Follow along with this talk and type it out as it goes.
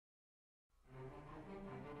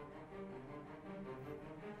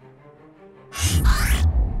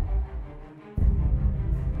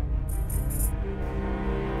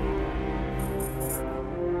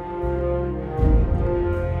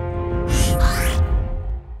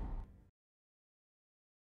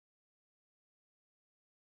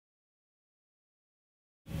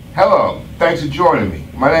Hello, thanks for joining me.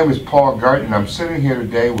 My name is Paul Gardner, and I'm sitting here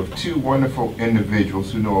today with two wonderful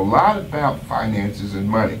individuals who know a lot about finances and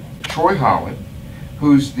money. Troy Holland,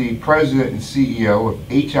 who's the president and CEO of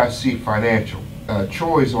HIC Financial.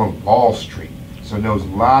 Troy's on Wall Street, so knows a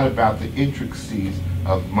lot about the intricacies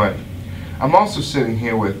of money. I'm also sitting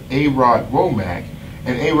here with Womack,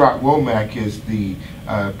 and Womack is the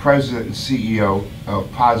president and CEO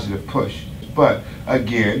of Positive Push. But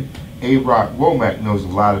again, Womack knows a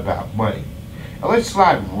lot about money. Now let's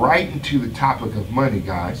slide right into the topic of money,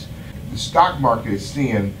 guys. The stock market is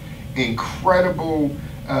seeing incredible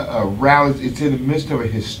rallies. It's in the midst of a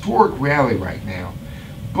historic rally right now.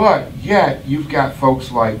 But yet, you've got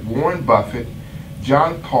folks like Warren Buffett,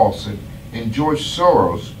 John Paulson, and George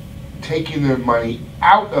Soros taking their money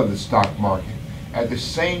out of the stock market at the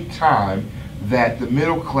same time that the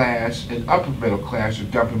middle class and upper middle class are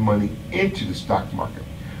dumping money into the stock market.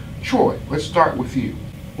 Troy, let's start with you.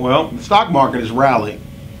 Well, the stock market has rallied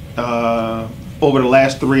over the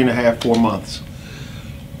last 3.5, 4 months.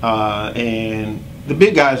 And the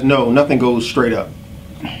big guys know nothing goes straight up,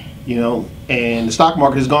 and the stock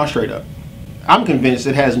market has gone straight up. I'm convinced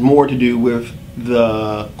it has more to do with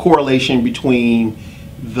the correlation between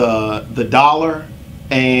the dollar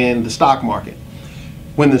and the stock market.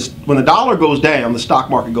 When the dollar goes down, the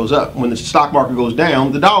stock market goes up. When the stock market goes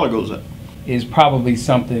down, the dollar goes up. Is probably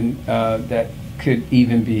something that could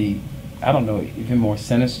even be, I don't know, even more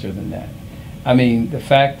sinister than that. I mean, the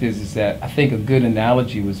fact is that I think a good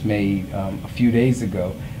analogy was made a few days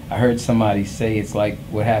ago. I heard somebody say it's like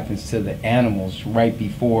what happens to the animals right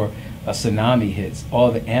before a tsunami hits.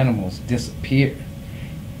 All the animals disappear,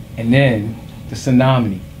 and then the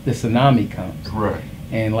tsunami comes. Right.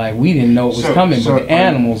 And like we didn't know it was coming, but the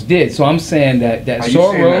animals did. So I'm saying that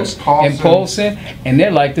Soros and Paulson, and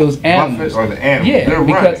they're like those animals. Buffett or the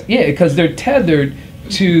animals. Yeah, because they're tethered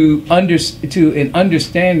to an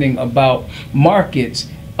understanding about markets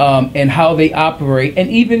and how they operate, and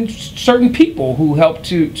even certain people who help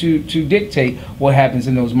to dictate what happens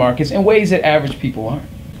in those markets in ways that average people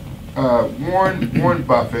aren't. Warren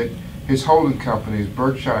Buffett, his holding company is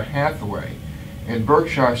Berkshire Hathaway. And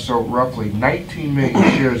Berkshire sold roughly 19 million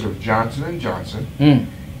shares of Johnson & Johnson and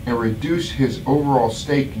reduced his overall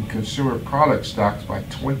stake in consumer product stocks by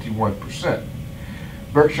 21%.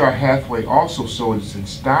 Berkshire Hathaway also sold its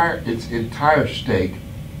entire stake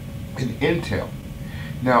in Intel.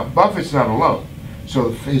 Now, Buffett's not alone. So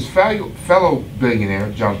his fellow billionaire,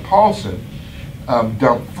 John Paulson,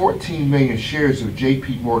 dumped 14 million shares of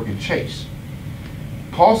JP Morgan Chase.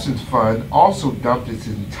 Paulson's fund also dumped its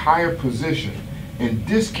entire position in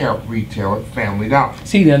discount retailer Family Dollar.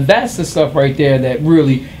 See, now that's the stuff right there that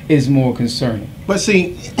really is more concerning. But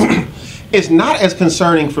see, it's not as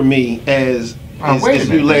concerning for me as wait a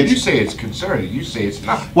minute. You say it's concerning. You say it's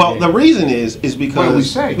not. Well, the reason is because what do we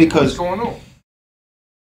say? Because what's going on?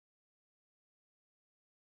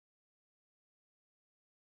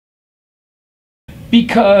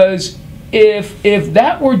 Because if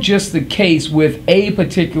that were just the case with a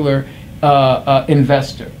particular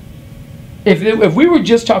investor, if we were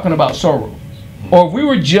just talking about Soros, or if we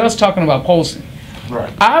were just talking about Paulson,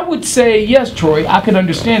 right, I would say yes, Troy, I could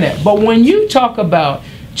understand that. But when you talk about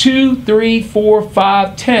 2, 3, 4,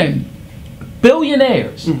 5, 10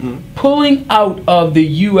 billionaires pulling out of the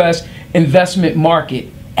U.S. investment market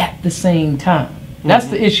at the same time, that's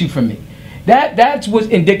the issue for me. That's what's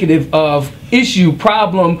indicative of issue,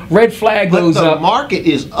 problem, red flag goes up. But the market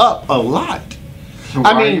is up a lot.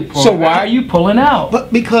 So why are you pulling out?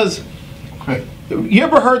 But because, you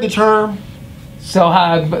ever heard the term? Sell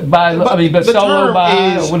high, buy low. But sell low, buy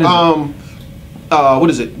high. What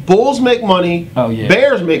is it? Bulls make money. Oh, yeah.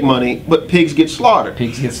 Bears make money, but pigs get slaughtered.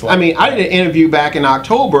 Pigs get slaughtered. I mean, I did an interview back in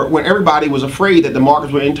October when everybody was afraid that the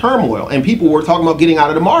markets were in turmoil, and people were talking about getting out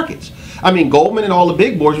of the markets. I mean, Goldman and all the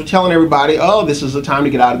big boys were telling everybody, oh, this is the time to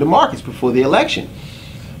get out of the markets before the election.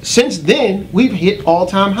 Since then, we've hit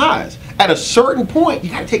all-time highs. At a certain point,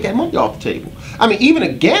 you got to take that money off the table. I mean, even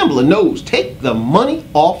a gambler knows, take the money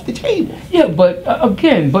off the table. Yeah, but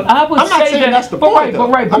again, I would I'm not say saying that's the point, but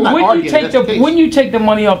when you take the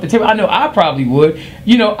money off the table, I know I probably would.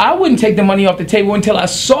 I wouldn't take the money off the table until I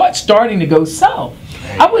saw it starting to go south.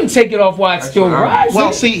 I wouldn't take it off while it's still rising.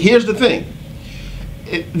 Well, see, here's the thing.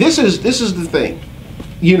 This is the thing.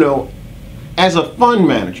 As a fund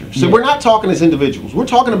manager, so we're not talking as individuals. We're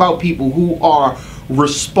talking about people who are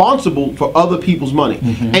responsible for other people's money.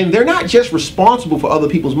 And they're not just responsible for other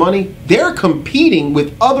people's money, they're competing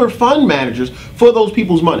with other fund managers for those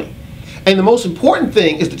people's money. And the most important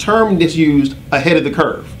thing is the term that's used, ahead of the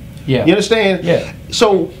curve. Yeah. You understand? Yeah.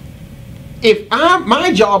 So if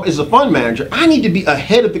my job as a fund manager, I need to be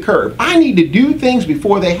ahead of the curve. I need to do things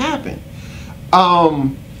before they happen.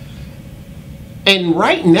 And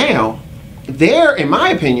right now, in my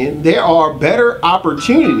opinion, there are better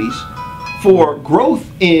opportunities for growth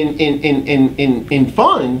in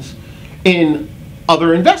funds in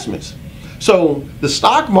other investments. So the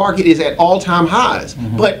stock market is at all-time highs,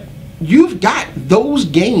 but you've got those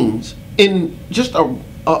gains in just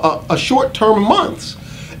a short term of months.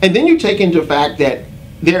 And then you take into fact that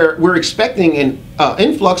we're expecting an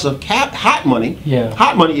influx of hot money. Yeah.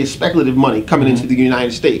 Hot money is speculative money coming into the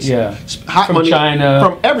United States. Yeah. Hot from money China,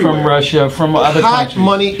 from everywhere. from Russia, from other countries. Hot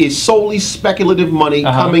money is solely speculative money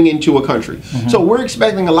coming into a country. So we're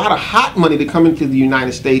expecting a lot of hot money to come into the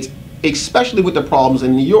United States, especially with the problems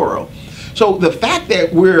in the euro. So the fact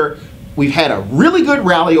that we've had a really good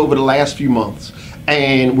rally over the last few months,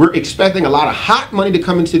 and we're expecting a lot of hot money to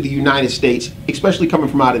come into the United States, especially coming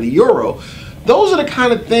from out of the euro, those are the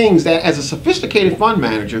kind of things that, as a sophisticated fund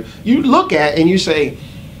manager, you look at and you say,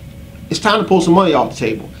 it's time to pull some money off the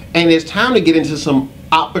table, and it's time to get into some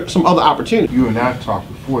other opportunities. You and I talked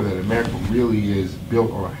before that America really is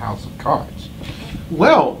built on a house of cards.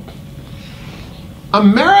 Well,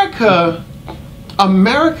 America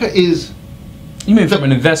is... You mean from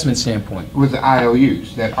an investment standpoint? With the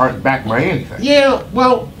IOUs that aren't backed by anything. Yeah,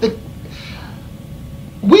 well,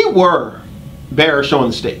 we were bearish on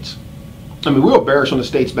the States. I mean, we were bearish on the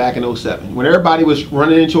States back in '07. When everybody was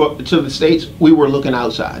running into the States, we were looking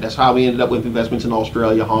outside. That's how we ended up with investments in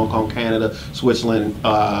Australia, Hong Kong, Canada, Switzerland,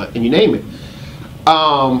 and you name it.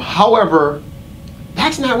 However,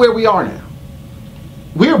 that's not where we are now.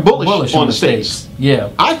 We're bullish on the States. Yeah.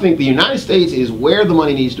 I think the United States is where the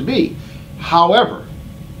money needs to be. However,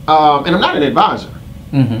 and I'm not an advisor,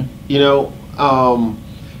 you know,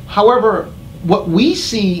 however, what we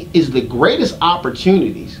see is the greatest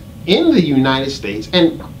opportunities in the United States,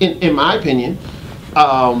 and in my opinion,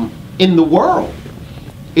 in the world,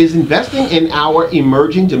 is investing in our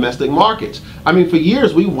emerging domestic markets. I mean, for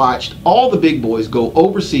years we watched all the big boys go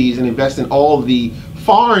overseas and invest in all the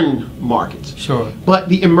foreign markets. Sure. But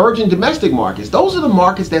the emerging domestic markets, those are the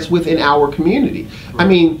markets that's within our community. Right. I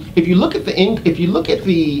mean, if you look at the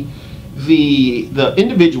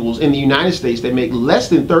individuals in the United States that make less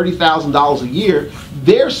than $30,000 a year,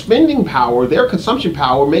 their spending power, their consumption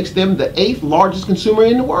power makes them the 8th largest consumer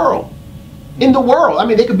in the world. In the world. I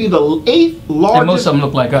mean, they could be the 8th largest. And most of them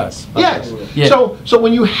look like us. Yes. Yeah. So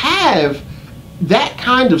when you have that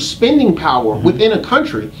kind of spending power within a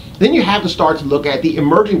country, then you have to start to look at the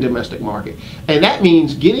emerging domestic market. And that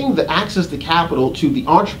means getting the access to capital to the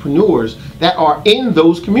entrepreneurs that are in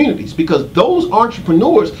those communities. Because those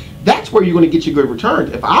entrepreneurs, that's where you're going to get your good returns.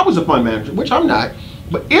 If I was a fund manager, which I'm not,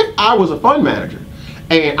 but if I was a fund manager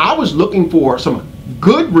and I was looking for some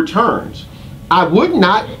good returns, I would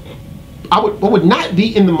not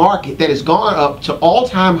be in the market that has gone up to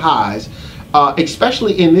all-time highs,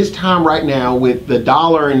 especially in this time right now with the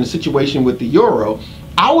dollar and the situation with the euro.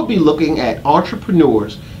 I would be looking at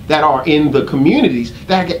entrepreneurs that are in the communities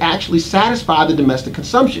that can actually satisfy the domestic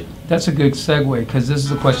consumption. That's a good segue, because this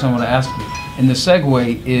is a question I want to ask you. And the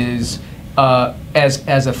segue is,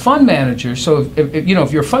 as a fund manager, so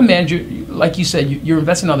if you're a fund manager, like you said, you're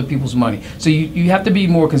investing other people's money. So you have to be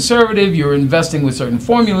more conservative. You're investing with certain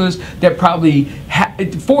formulas that probably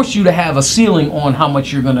force you to have a ceiling on how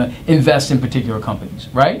much you're going to invest in particular companies,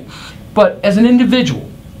 right? But as an individual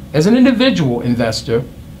investor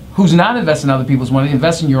who's not investing other people's money,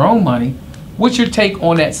 investing your own money, what's your take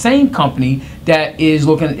on that same company that is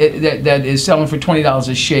that is selling for $20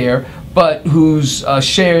 a share, but whose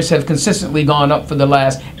shares have consistently gone up for the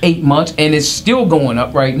last 8 months and is still going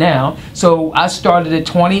up right now? So I started at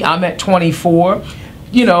 20, I'm at 24.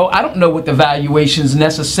 You know, I don't know what the valuations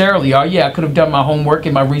necessarily are. Yeah, I could have done my homework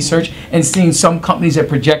and my research and seen some companies that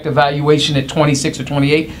project a valuation at 26 or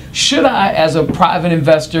 28. Should I, as a private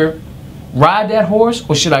investor, ride that horse,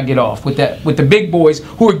 or should I get off with the big boys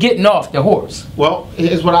who are getting off the horse? Well,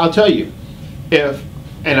 here's what I'll tell you. And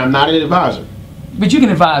I'm not an advisor. But you can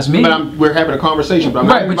advise me. But we're having a conversation, but I'm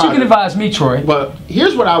not an advisor. But you can advise me, Troy. But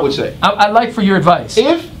here's what I would say. I'd like for your advice.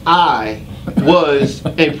 If I was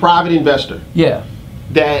a private investor, yeah,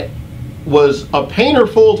 that was a painter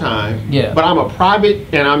full-time, yeah, but I'm a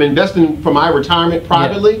private and I'm investing for my retirement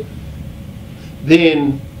privately, yeah,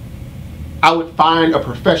 then I would find a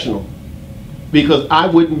professional, because I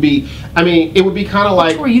wouldn't be, I mean, it would be kind of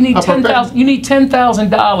like you need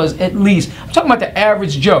 $10,000 at least. I'm talking about the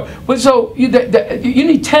average Joe. But so you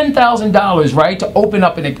need $10,000, right, to open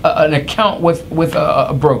up an account with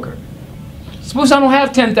a broker. Suppose I don't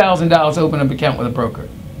have $10,000 to open up an account with a broker.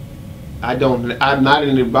 I don't. I'm not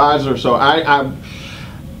an advisor, so I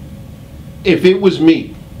if it was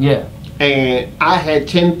me, Yeah. and I had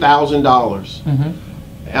 $10,000,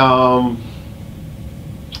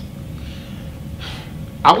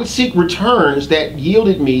 I would seek returns that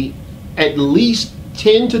yielded me at least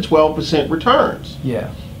 10 to 12% returns. Yeah.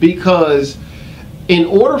 Because in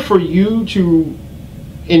order for you to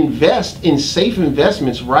invest in safe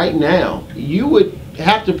investments right now, you would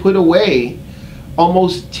have to put away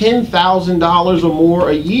almost $10,000 or more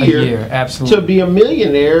a year, absolutely, to be a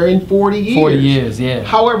millionaire in 40 years. 40 years, yeah.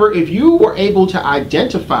 However, if you were able to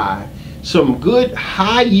identify some good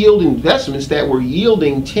high yield investments that were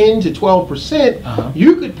yielding 10 to 12%,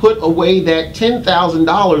 you could put away that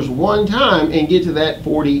 $10,000 one time and get to that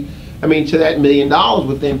to that $1 million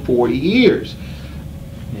within 40 years.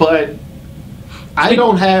 But I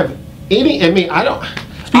don't have any,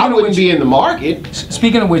 I wouldn't be in the market.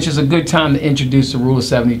 Speaking of which, it's a good time to introduce the Rule of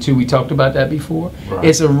 72. We talked about that before. Right.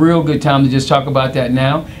 It's a real good time to just talk about that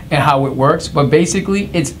now and how it works. But basically,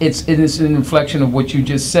 it's an reflection of what you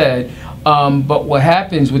just said. But what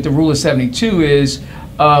happens with the Rule of 72 is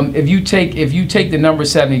if you take the number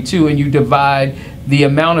 72 and you divide the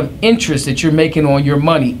amount of interest that you're making on your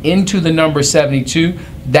money into the number 72,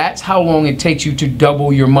 that's how long it takes you to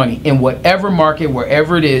double your money in whatever market,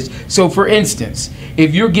 wherever it is. So for instance,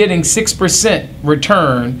 if you're getting 6%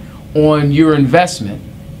 return on your investment,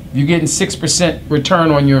 you're getting 6%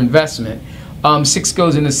 return on your investment, 6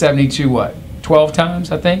 goes into 72 what? 12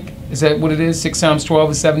 times, I think? Is that what it is? 6 times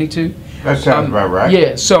 12 is 72? That sounds about right.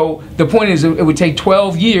 Yeah, so the point is it would take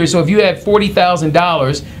 12 years. So if you had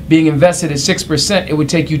 $40,000 being invested at 6%, it would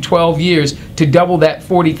take you 12 years to double that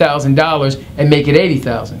 $40,000 and make it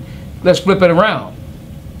 $80,000. Let's flip it around.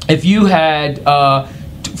 If you had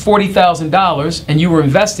 $40,000 and you were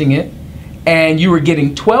investing it and you were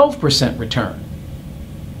getting 12% return,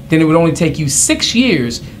 then it would only take you 6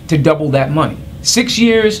 years to double that money. 6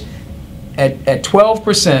 years at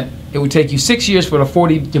 12%, it would take you 6 years for the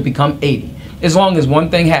 40 to become 80. As long as one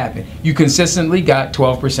thing happened, you consistently got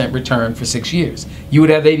 12% return for 6 years. You would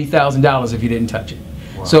have $80,000 if you didn't touch it.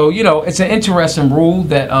 Wow. So it's an interesting rule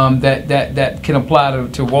that that can apply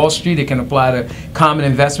to Wall Street. It can apply to common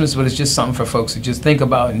investments, but it's just something for folks to just think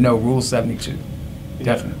about and know. Rule 72,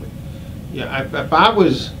 definitely. Yeah, if I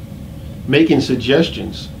was making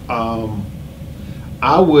suggestions,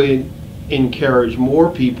 I would encourage more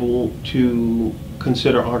people to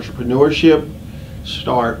consider entrepreneurship,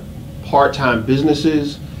 start part-time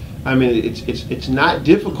businesses. I mean, it's not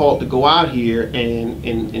difficult to go out here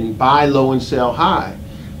and buy low and sell high.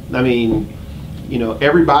 I mean,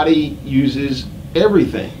 everybody uses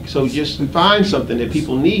everything. So just find something that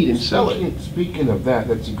people need and sell it. Speaking of that,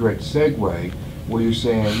 that's a great segue where you're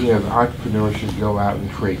saying entrepreneurs should go out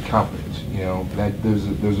and create companies. That there's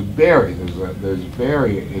a barrier. There's a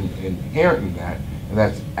barrier inherent in that, and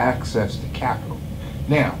that's access to capital.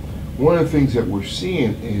 Now, one of the things that we're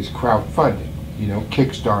seeing is crowdfunding.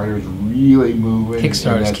 Kickstarter's really moving.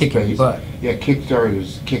 Kickstarter's kicking butt. Yeah,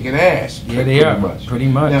 Kickstarter's kicking ass. Yeah, they are. Pretty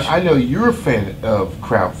much. Now, I know you're a fan of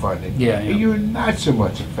crowdfunding. Yeah, and you're not so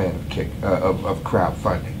much a fan of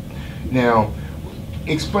crowdfunding. Now,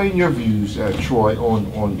 explain your views, Troy,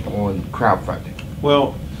 on crowdfunding.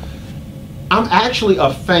 Well, I'm actually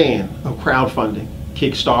a fan of crowdfunding,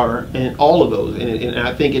 Kickstarter, and all of those. And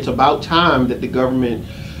I think it's about time that the government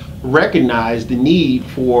recognize the need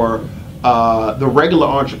for the regular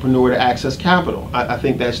entrepreneur to access capital. I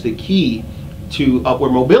think that's the key to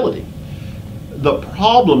upward mobility. The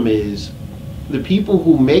problem is the people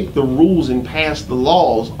who make the rules and pass the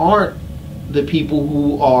laws aren't the people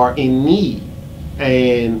who are in need.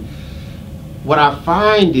 And what I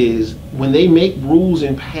find is when they make rules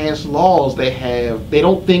and pass laws, they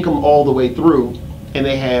don't think them all the way through, and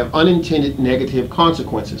they have unintended negative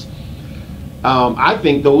consequences. I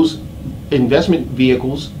think those investment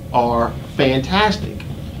vehicles are fantastic.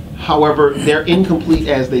 However, they're incomplete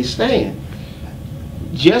as they stand.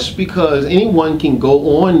 Just because anyone can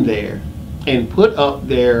go on there and put up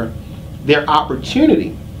their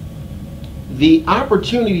opportunity, the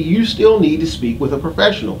opportunity, you still need to speak with a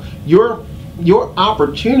professional. Your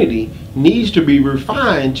opportunity needs to be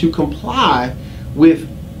refined to comply with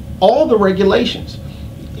all the regulations.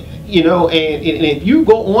 And if you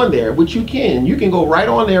go on there, which you can go right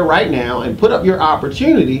on there right now and put up your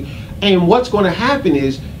opportunity, and what's going to happen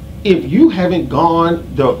is if you haven't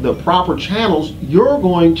gone the proper channels, you're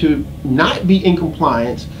going to not be in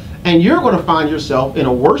compliance, and you're going to find yourself in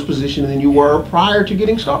a worse position than you were prior to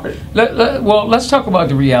getting started. Well, let's talk about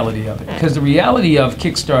the reality of it, because the reality of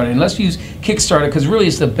Kickstarter, and let's use Kickstarter because really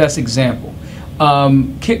it's the best example.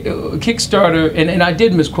 Kickstarter, and I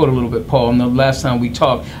did misquote a little bit, Paul, and the last time we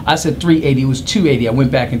talked, I said 380, it was 280. I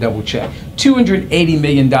went back and double checked. $280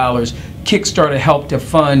 million Kickstarter helped to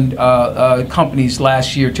fund companies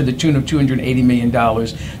last year to the tune of $280 million.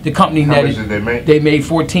 The company How much did they make? They made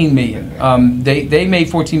 $14 million. They made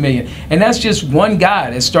 $14 million, and that's just one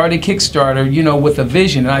guy that started Kickstarter, you know, with a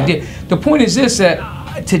vision, an idea. The point is this, that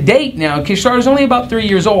to date now, Kickstarter is only about 3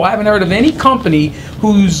 years old. I haven't heard of any company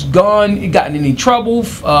who's gotten any trouble,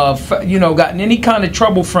 you know, gotten any kind of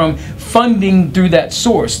trouble from funding through that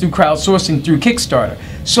source, through crowdsourcing, through Kickstarter.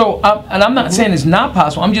 So, and I'm not saying it's not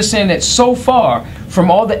possible. I'm just saying that so far,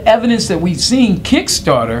 from all the evidence that we've seen,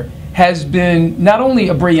 Kickstarter has been not only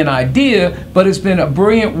a brilliant idea, but it's been a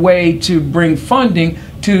brilliant way to bring funding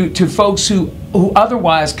to folks who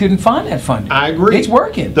otherwise couldn't find that funding. I agree. It's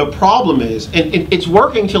working. The problem is, and it's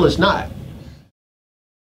working till it's not.